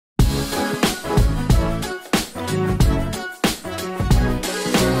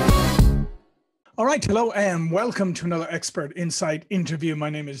All right, hello and welcome to another Expert Insight interview. My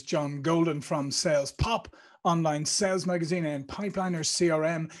name is John Golden from SalesPOP, online sales magazine and Pipeliner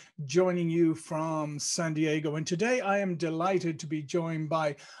CRM, joining you from San Diego. And today I am delighted to be joined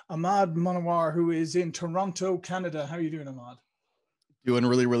by Ahmad Munawar, who is in Toronto, Canada. How are you doing, Ahmad? Doing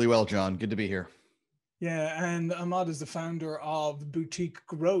really, really well, John. Good to be here. Yeah, and Ahmad is the founder of Boutique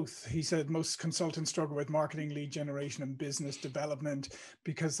Growth. He said most consultants struggle with marketing, lead generation, and business development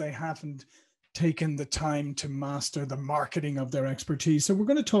because they haven't taken the time to master the marketing of their expertise. So we're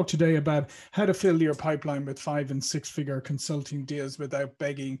going to talk today about how to fill your pipeline with 5- and 6-figure consulting deals without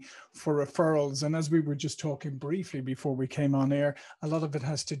begging for referrals. And as we were just talking briefly before we came on air, a lot of it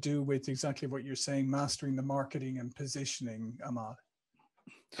has to do with exactly what you're saying, mastering the marketing and positioning, Ahmad.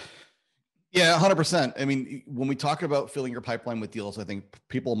 Yeah, 100%. I mean, when we talk about filling your pipeline with deals, I think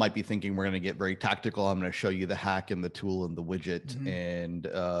people might be thinking we're going to get very tactical. I'm going to show you the hack and the tool and the widget and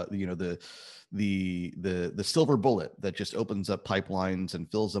the silver bullet that just opens up pipelines and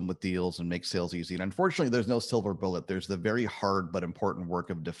fills them with deals and makes sales easy. And unfortunately, there's no silver bullet. There's the very hard but important work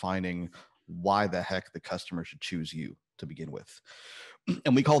of defining why the heck the customer should choose you to begin with.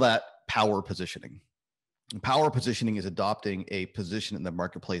 And we call that power positioning. Power positioning is adopting a position in the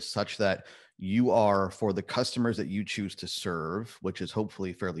marketplace such that you are, for the customers that you choose to serve, which is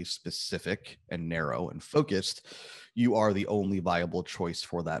hopefully fairly specific and narrow and focused, you are the only viable choice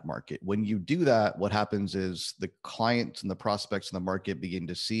for that market. When you do that, what happens is the clients and the prospects in the market begin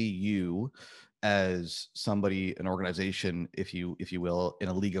to see you as somebody, an organization, if you will, in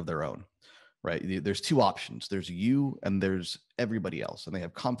a league of their own. Right. There's two options. There's you and there's everybody else. And they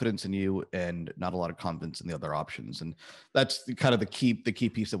have confidence in you and not a lot of confidence in the other options. And that's kind of the key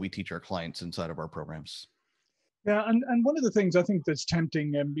piece that we teach our clients inside of our programs. Yeah, and one of the things I think that's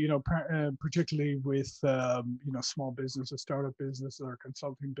tempting, and particularly with small businesses, startup businesses, or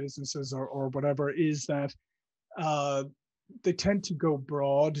consulting businesses, or whatever, is that they tend to go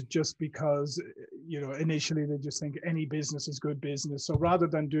broad just because, initially they just think any business is good business. So rather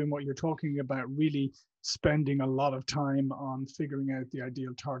than doing what you're talking about, really spending a lot of time on figuring out the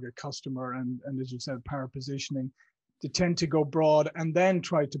ideal target customer and as you said, power positioning, they tend to go broad and then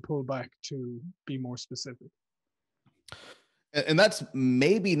try to pull back to be more specific. And that's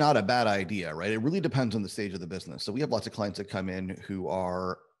maybe not a bad idea, right? It really depends on the stage of the business. So we have lots of clients that come in who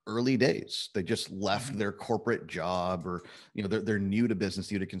are early days. They just left their corporate job, or they're new to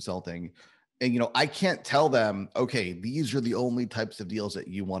business, new to consulting, and I can't tell them, okay, these are the only types of deals that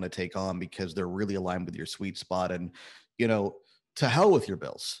you want to take on because they're really aligned with your sweet spot, and to hell with your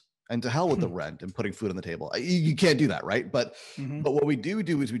bills and to hell with the rent and putting food on the table. You can't do that, right? But what we do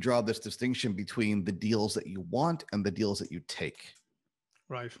is we draw this distinction between the deals that you want and the deals that you take.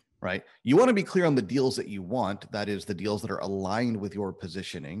 Right. You want to be clear on the deals that you want. That is the deals that are aligned with your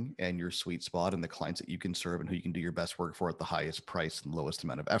positioning and your sweet spot and the clients that you can serve and who you can do your best work for at the highest price and lowest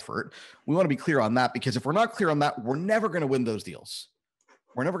amount of effort. We want to be clear on that, because if we're not clear on that, we're never going to win those deals.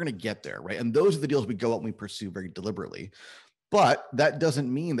 We're never going to get there. Right. And those are the deals we go out and we pursue very deliberately. But that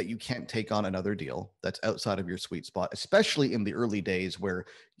doesn't mean that you can't take on another deal that's outside of your sweet spot, especially in the early days where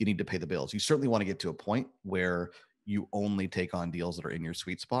you need to pay the bills. You certainly want to get to a point where you only take on deals that are in your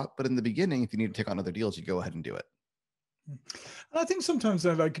sweet spot. But in the beginning, if you need to take on other deals, you go ahead and do it. I think sometimes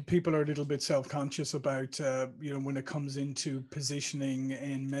people are a little bit self-conscious about, when it comes into positioning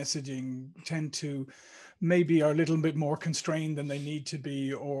and messaging, tend to maybe are a little bit more constrained than they need to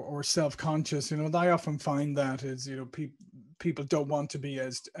be, or self-conscious. I often find that is, people don't want to be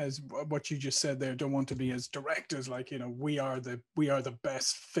as what you just said there, don't want to be as direct as we are the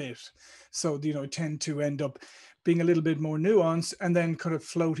best fit. So, tend to end up being a little bit more nuanced and then kind of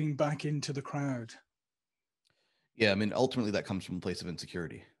floating back into the crowd. Yeah, I mean, ultimately that comes from a place of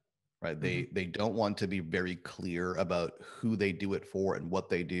insecurity, right? They don't want to be very clear about who they do it for and what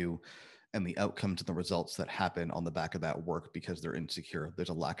they do and the outcomes and the results that happen on the back of that work, because they're insecure. There's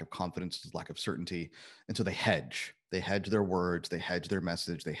a lack of confidence, there's a lack of certainty. And so they hedge their words, they hedge their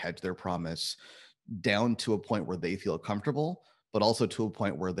message, they hedge their promise down to a point where they feel comfortable, but also to a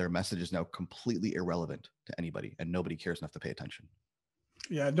point where their message is now completely irrelevant to anybody and nobody cares enough to pay attention.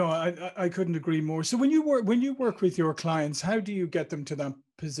 Yeah, no, I couldn't agree more. So when you work with your clients, how do you get them to that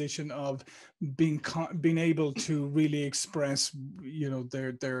position of being able to really express,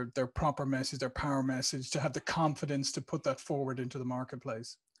 their proper message, their power message, to have the confidence to put that forward into the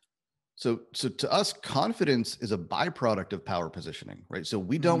marketplace? So to us, confidence is a byproduct of power positioning, right? So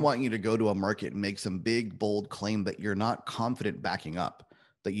we don't want you to go to a market and make some big, bold claim that you're not confident backing up,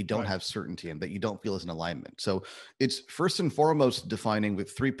 that you don't have certainty and that you don't feel is in alignment. So it's first and foremost defining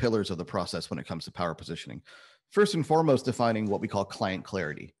with 3 pillars of the process when it comes to power positioning. First and foremost, defining what we call client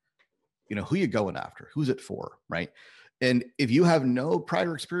clarity. who you going after, who's it for, right? And if you have no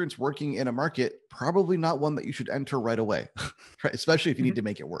prior experience working in a market, probably not one that you should enter right away, right? Especially if you need to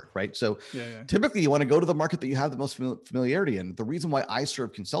make it work, right? So typically you want to go to the market that you have the most familiarity in. The reason why I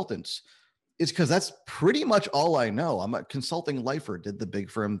serve consultants is because that's pretty much all I know. I'm a consulting lifer, did the big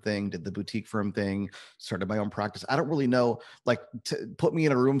firm thing, did the boutique firm thing, started my own practice. I don't really know, like, put me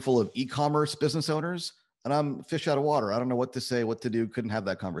in a room full of e-commerce business owners and I'm fish out of water. I don't know what to say, what to do. Couldn't have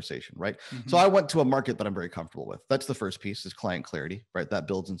that conversation, right? So I went to a market that I'm very comfortable with. That's the first piece, is client clarity, right? That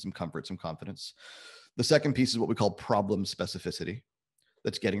builds in some comfort, some confidence. The second piece is what we call problem specificity.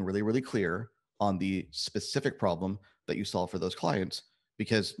 That's getting really, really clear on the specific problem that you solve for those clients,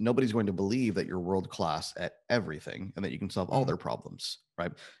 because nobody's going to believe that you're world-class at everything and that you can solve all their problems,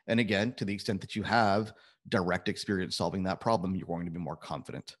 right? And again, to the extent that you have direct experience solving that problem, you're going to be more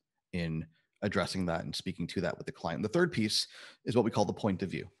confident in addressing that and speaking to that with the client. The third piece is what we call the point of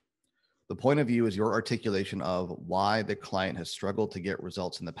view. The point of view is your articulation of why the client has struggled to get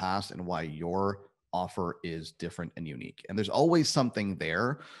results in the past and why your offer is different and unique. And there's always something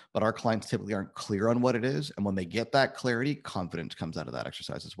there, but our clients typically aren't clear on what it is. And when they get that clarity, confidence comes out of that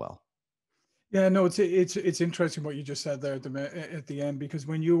exercise as well. Yeah, no, it's interesting what you just said there at the end, because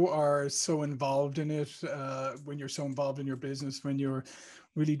when you are so involved in it, when you're so involved in your business, when you're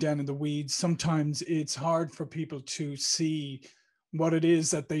really down in the weeds, sometimes it's hard for people to see what it is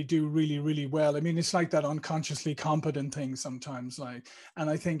that they do really, really well. I mean, it's like that unconsciously competent thing sometimes, and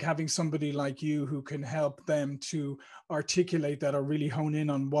I think having somebody like you who can help them to articulate that or really hone in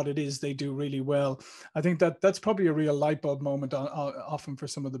on what it is they do really well, I think that's probably a real light bulb moment often for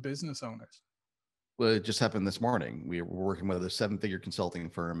some of the business owners. Well, it just happened this morning. We were working with a 7-figure consulting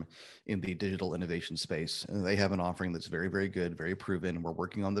firm in the digital innovation space, and they have an offering that's very, very good, very proven. We're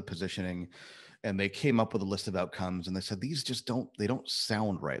working on the positioning, and they came up with a list of outcomes, and they said, these just don't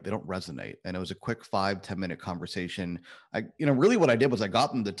sound right. They don't resonate. And it was a quick 5-10 minute conversation. Really what I did was I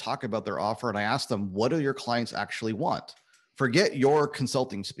got them to talk about their offer, and I asked them, what do your clients actually want? Forget your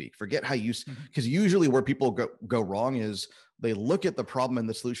consulting speak. Forget how you, because usually where people go wrong is they look at the problem and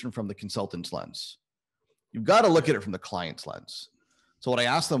the solution from the consultant's lens. You've got to look at it from the client's lens. So what I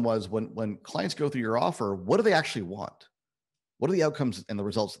asked them was, when clients go through your offer, what do they actually want? What are the outcomes and the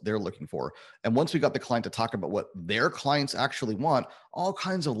results they're looking for? And once we got the client to talk about what their clients actually want, all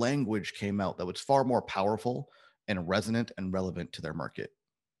kinds of language came out that was far more powerful and resonant and relevant to their market.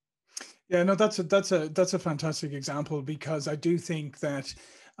 Yeah, no, that's a fantastic example, because I do think that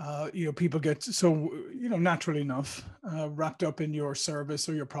people get so, naturally enough, wrapped up in your service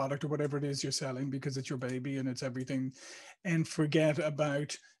or your product or whatever it is you're selling, because it's your baby and it's everything, and forget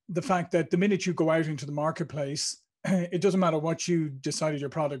about the fact that the minute you go out into the marketplace, it doesn't matter what you decided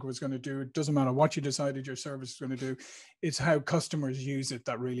your product was going to do. It doesn't matter what you decided your service is going to do. It's how customers use it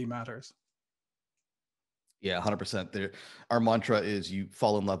that really matters. Yeah, 100%. Our mantra is you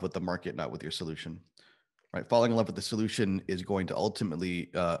fall in love with the market, not with your solution. Right, falling in love with the solution is going to ultimately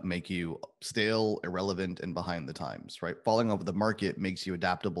make you stale, irrelevant, and behind the times. Right, falling in love with the market makes you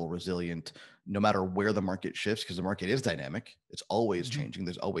adaptable, resilient, no matter where the market shifts, because the market is dynamic. It's always changing.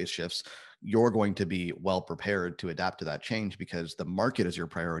 There's always shifts. You're going to be well prepared to adapt to that change because the market is your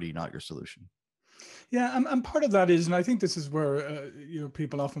priority, not your solution. Yeah, and part of that is, and I think this is where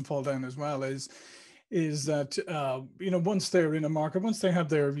people often fall down as well, is that once they're in a market, once they have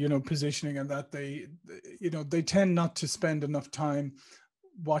their positioning, and that they tend not to spend enough time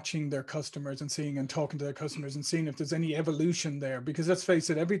watching their customers and seeing and talking to their customers and seeing if there's any evolution there, because let's face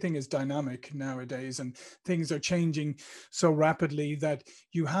it, everything is dynamic nowadays and things are changing so rapidly that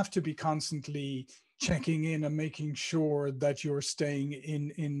you have to be constantly checking in and making sure that you're staying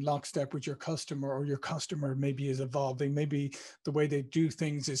in lockstep with your customer, or your customer maybe is evolving, maybe the way they do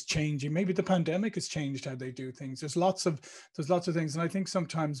things is changing, maybe the pandemic has changed how they do things. There's lots of things, and I think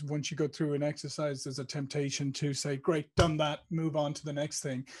sometimes once you go through an exercise, there's a temptation to say, great, done that, move on to the next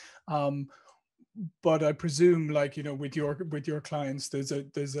thing. But I presume, with your clients,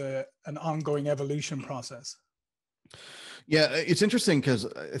 there's an ongoing evolution process. Yeah, it's interesting because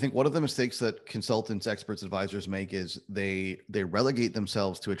I think one of the mistakes that consultants, experts, advisors make is they relegate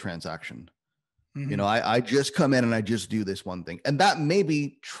themselves to a transaction. I just come in and I just do this one thing. And that may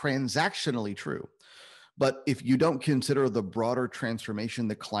be transactionally true. But if you don't consider the broader transformation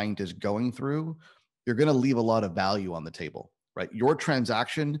the client is going through, you're going to leave a lot of value on the table, right? Your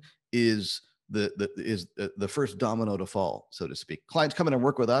transaction is the first domino to fall, so to speak. Clients come in and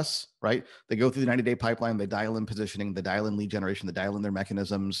work with us, right? They go through the 90-day pipeline, they dial in positioning, they dial in lead generation, they dial in their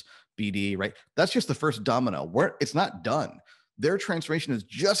mechanisms, BD, right? That's just the first domino. It's not done. Their transformation is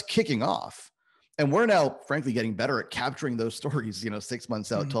just kicking off. And we're now, frankly, getting better at capturing those stories, 6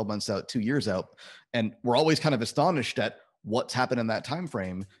 months out, 12 months out, 2 years out. And we're always kind of astonished at what's happened in that time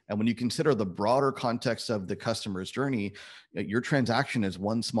frame. And when you consider the broader context of the customer's journey, your transaction is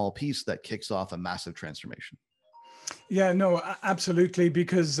one small piece that kicks off a massive transformation. Yeah, no, absolutely.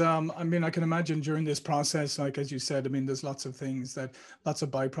 Because I mean, I can imagine during this process, like as you said, I mean, there's lots of things lots of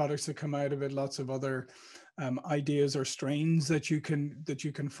byproducts that come out of it, lots of other ideas or strains that you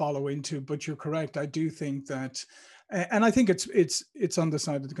can follow into. But you're correct. I do think that, and I think it's on the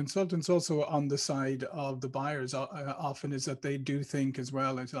side of the consultants, also on the side of the buyers. Often is that they do think as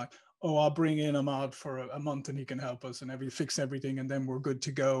well. It's like, oh, I'll bring in Ahmad for a month and he can help us and fix everything and then we're good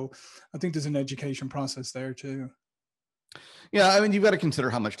to go. I think there's an education process there too. Yeah, I mean, you've got to consider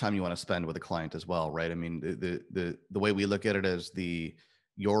how much time you want to spend with a client as well, right? I mean, the way we look at it is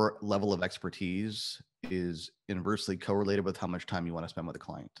your level of expertise is inversely correlated with how much time you want to spend with a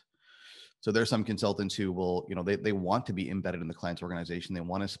client. So there's some consultants who will, they want to be embedded in the client's organization. They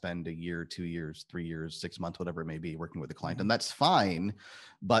want to spend a year, 2 years, 3 years, 6 months, whatever it may be, working with the client. And that's fine.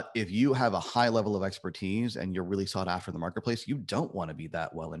 But if you have a high level of expertise and you're really sought after in the marketplace, you don't want to be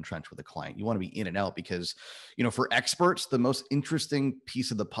that well entrenched with a client. You want to be in and out because, for experts, the most interesting piece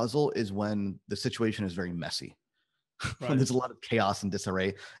of the puzzle is when the situation is very messy. Right. When there's a lot of chaos and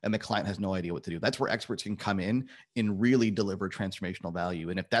disarray and the client has no idea what to do. That's where experts can come in and really deliver transformational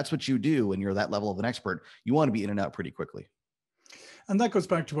value. And if that's what you do and you're that level of an expert, you want to be in and out pretty quickly. And that goes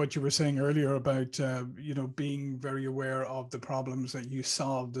back to what you were saying earlier about, being very aware of the problems that you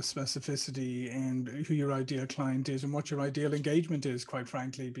solve, the specificity and who your ideal client is and what your ideal engagement is, quite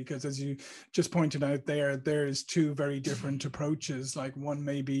frankly, because as you just pointed out there's two very different approaches. Like one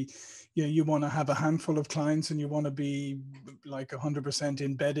may be, you want to have a handful of clients and you want to be like 100%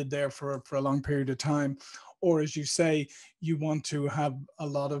 embedded there for a long period of time. Or as you say, you want to have a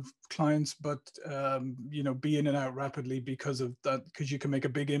lot of clients, but be in and out rapidly because of that, because you can make a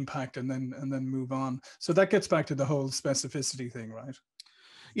big impact and then move on. So that gets back to the whole specificity thing, right?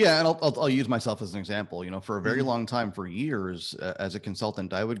 Yeah, and I'll use myself as an example. For a very long time, for years, as a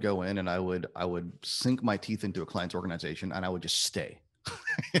consultant, I would go in and I would sink my teeth into a client's organization and I would just stay.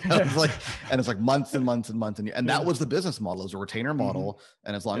 It's like months and months and months. And that was the business model. It was a retainer model.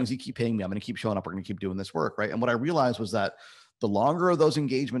 And as long as you keep paying me, I'm going to keep showing up. We're going to keep doing this work. Right. And what I realized was that the longer those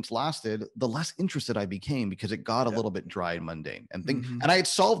engagements lasted, the less interested I became because it got a little bit dry and mundane and I had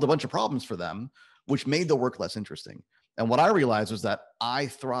solved a bunch of problems for them, which made the work less interesting. And what I realized was that I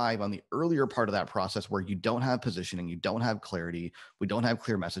thrive on the earlier part of that process where you don't have positioning, you don't have clarity, we don't have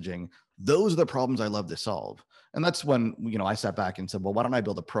clear messaging. Those are the problems I love to solve. And that's when, I sat back and said, well, why don't I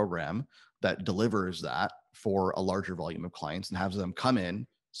build a program that delivers that for a larger volume of clients and has them come in,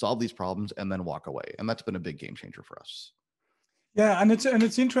 solve these problems, and then walk away. And that's been a big game changer for us. Yeah, and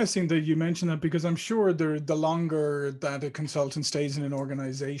it's interesting that you mentioned that because I'm sure the longer that a consultant stays in an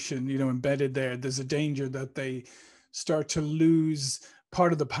organization, embedded there's a danger that they start to lose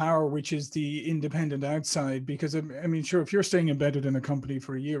part of the power, which is the independent outside. Because I mean, sure, if you're staying embedded in a company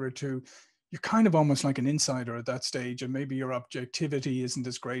for a year or two, you're kind of almost like an insider at that stage, and maybe your objectivity isn't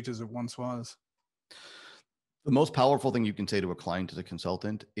as great as it once was. The most powerful thing you can say to a client as a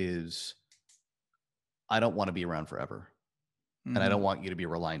consultant is, I don't want to be around forever. And I don't want you to be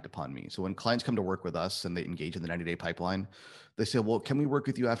reliant upon me. So when clients come to work with us and they engage in the 90-day pipeline, they say, well, can we work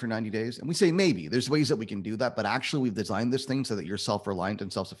with you after 90 days? And we say, maybe. There's ways that we can do that. But actually, we've designed this thing so that you're self-reliant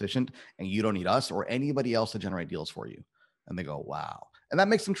and self-sufficient and you don't need us or anybody else to generate deals for you. And they go, wow. And that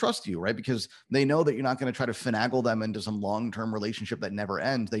makes them trust you, right? Because they know that you're not going to try to finagle them into some long-term relationship that never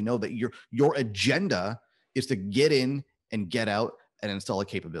ends. They know that your agenda is to get in and get out and install a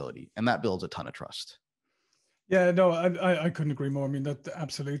capability. And that builds a ton of trust. Yeah, no, I couldn't agree more. I mean, that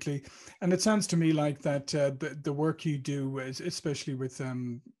absolutely. And it sounds to me like that the work you do, is, especially with,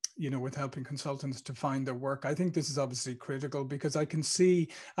 with helping consultants to find their work, I think this is obviously critical because I can see,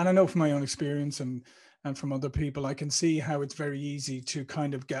 and I know from my own experience and from other people, I can see how it's very easy to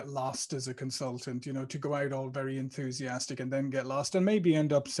kind of get lost as a consultant, to go out all very enthusiastic and then get lost and maybe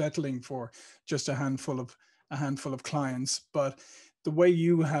end up settling for just a handful of clients. But the way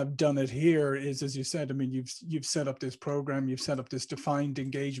you have done it here is, as you said, I mean, you've set up this program, you've set up this defined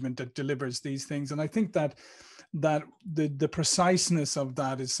engagement that delivers these things. And I think that the preciseness of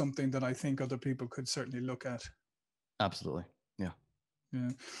that is something that I think other people could certainly look at. Absolutely. Yeah.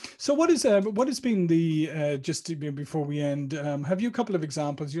 Yeah. So what has been the, just before we end, have you a couple of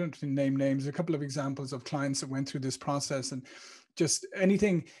examples, you don't have to name names, a couple of examples of clients that went through this process and just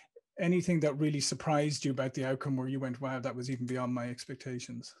anything that really surprised you about the outcome where you went, wow, that was even beyond my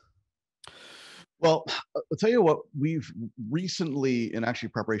expectations? Well, I'll tell you what, we've recently, in actually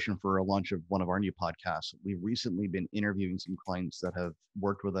preparation for a launch of one of our new podcasts, we've recently been interviewing some clients that have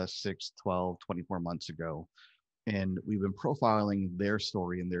worked with us 6, 12, 24 months ago. And we've been profiling their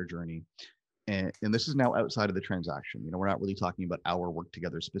story and their journey. And this is now outside of the transaction. We're not really talking about our work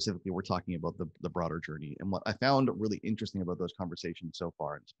together specifically. We're talking about the broader journey. And what I found really interesting about those conversations so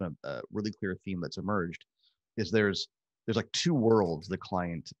far, and it's been a really clear theme that's emerged, is there's like two worlds the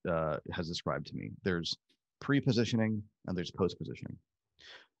client has described to me. There's pre-positioning and there's post-positioning.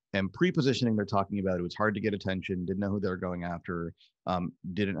 And pre-positioning, they're talking about it was hard to get attention, didn't know who they're going after,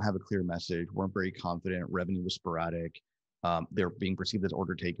 didn't have a clear message, weren't very confident, revenue was sporadic, they're being perceived as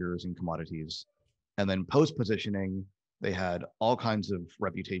order takers and commodities. And then post-positioning, they had all kinds of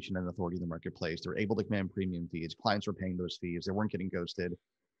reputation and authority in the marketplace. They were able to command premium fees. Clients were paying those fees. They weren't getting ghosted.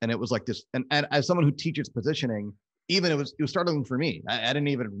 And it was like this, and as someone who teaches positioning, even it was startling for me. I didn't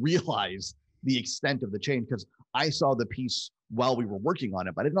even realize the extent of the change because I saw the piece while we were working on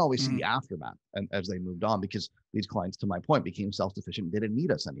it, but I didn't always see the aftermath and as they moved on, because these clients, to my point, became self-sufficient, didn't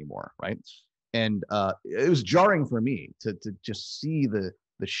need us anymore, right? And it was jarring for me to just see the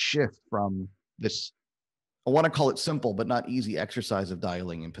shift from this, I want to call it simple but not easy exercise of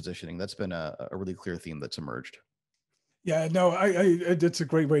dialing and positioning. That's been a really clear theme that's emerged. Yeah, no, that's a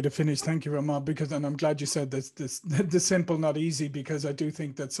great way to finish. Thank you, Ahmad, and I'm glad you said this, the simple, not easy, because I do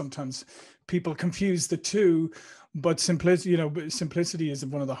think that sometimes people confuse the two, but simplicity is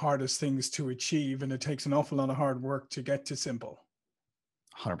one of the hardest things to achieve, and it takes an awful lot of hard work to get to simple.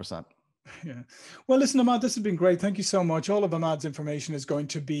 100%. Yeah. Well, listen, Ahmad, this has been great. Thank you so much. All of Ahmad's information is going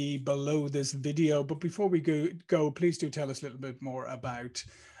to be below this video, but before we go, please do tell us a little bit more about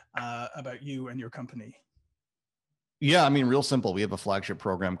you and your company. Yeah, I mean, real simple. We have a flagship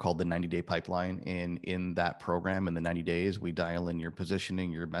program called the 90-Day Pipeline. And in that program, in the 90 days, we dial in your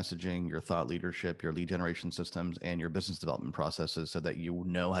positioning, your messaging, your thought leadership, your lead generation systems, and your business development processes so that you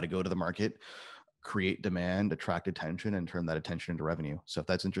know how to go to the market, create demand, attract attention, and turn that attention into revenue. So if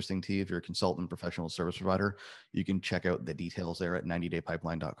that's interesting to you, if you're a consultant, professional service provider, you can check out the details there at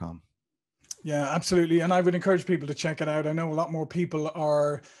 90daypipeline.com. Yeah, absolutely. And I would encourage people to check it out. I know a lot more people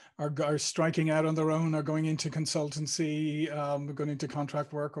are striking out on their own, are going into consultancy, going into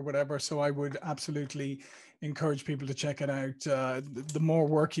contract work or whatever. So I would absolutely encourage people to check it out. The more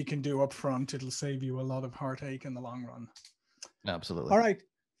work you can do up front, it'll save you a lot of heartache in the long run. Absolutely. All right.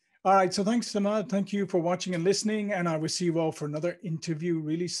 All right. So thanks, Ahmad. Thank you for watching and listening. And I will see you all for another interview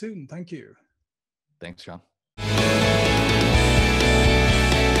really soon. Thank you. Thanks, John.